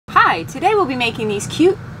Hi, today we'll be making these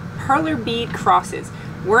cute perler bead crosses.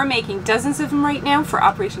 We're making dozens of them right now for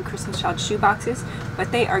Operation Christmas Child shoeboxes,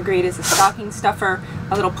 but they are great as a stocking stuffer,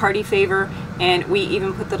 a little party favor, and we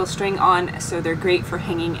even put little string on, so they're great for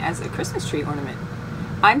hanging as a Christmas tree ornament.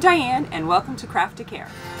 I'm Diane, and welcome to Craft to Care.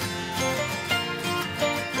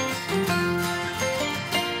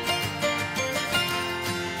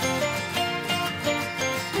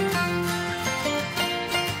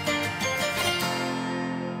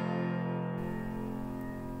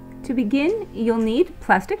 To begin, you'll need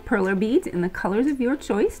plastic perler beads in the colors of your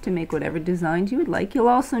choice to make whatever designs you would like. You'll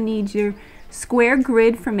also need your square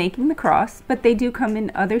grid for making the cross, but they do come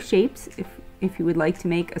in other shapes if you would like to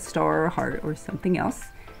make a star or a heart or something else.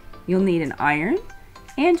 You'll need an iron,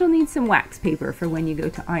 and you'll need some wax paper for when you go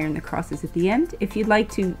to iron the crosses at the end. If you'd like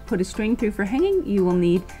to put a string through for hanging, you will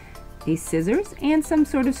need a scissors and some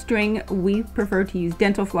sort of string. We prefer to use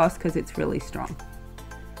dental floss because it's really strong.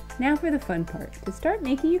 Now for the fun part. To start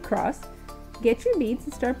making your cross, get your beads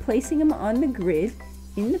and start placing them on the grid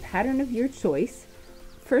in the pattern of your choice.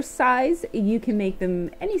 For size, you can make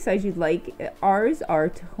them any size you'd like. Ours are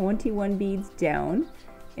 21 beads down,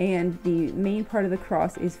 and the main part of the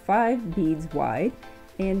cross is 5 beads wide,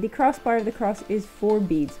 and the crossbar of the cross is 4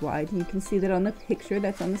 beads wide. You can see that on the picture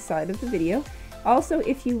that's on the side of the video. Also,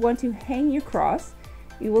 if you want to hang your cross,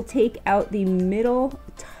 you will take out the middle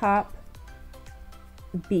top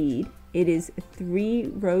bead. It is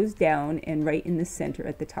 3 rows down and right in the center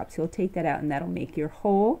at the top, so you'll take that out and that'll make your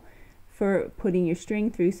hole for putting your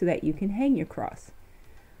string through so that you can hang your cross.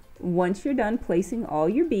 Once you're done placing all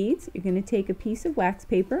your beads, you're going to take a piece of wax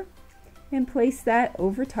paper and place that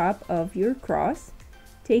over top of your cross.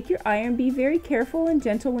 Take your iron, be very careful and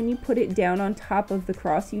gentle when you put it down on top of the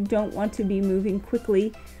cross. You don't want to be moving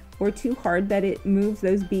quickly or too hard that it moves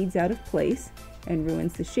those beads out of place and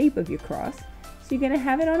ruins the shape of your cross. You're going to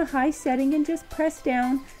have it on a high setting and just press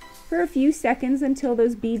down for a few seconds until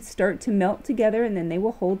those beads start to melt together, and then they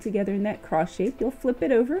will hold together in that cross shape. You'll flip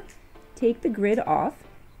it over, take the grid off,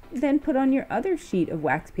 then put on your other sheet of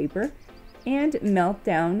wax paper and melt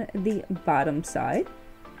down the bottom side.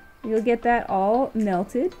 You'll get that all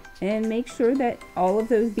melted, and make sure that all of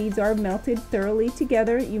those beads are melted thoroughly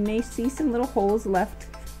together. You may see some little holes left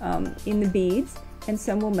in the beads, and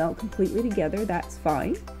some will melt completely together. That's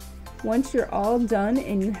fine. Once you're all done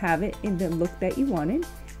and you have it in the look that you wanted,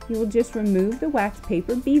 you will just remove the wax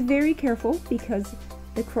paper. Be very careful because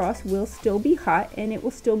the cross will still be hot and it will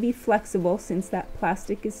still be flexible since that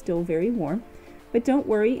plastic is still very warm. But don't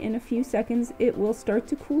worry, in a few seconds it will start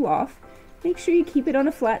to cool off. Make sure you keep it on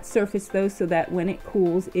a flat surface though, so that when it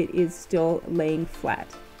cools it is still laying flat.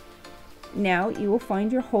 Now you will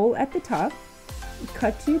find your hole at the top,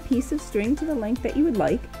 cut your piece of string to the length that you would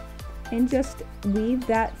like, and just weave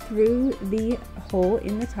that through the hole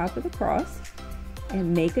in the top of the cross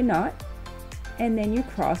and make a knot, and then your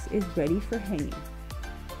cross is ready for hanging.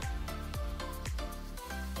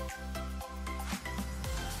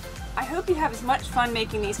 I hope you have as much fun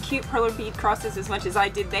making these cute perler bead crosses as much as I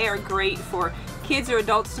did. They are great for kids or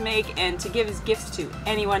adults to make and to give as gifts to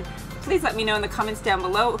anyone. Please let me know in the comments down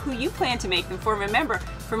below who you plan to make them for. Remember,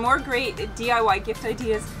 for more great DIY gift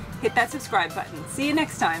ideas, hit that subscribe button. See you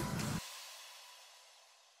next time.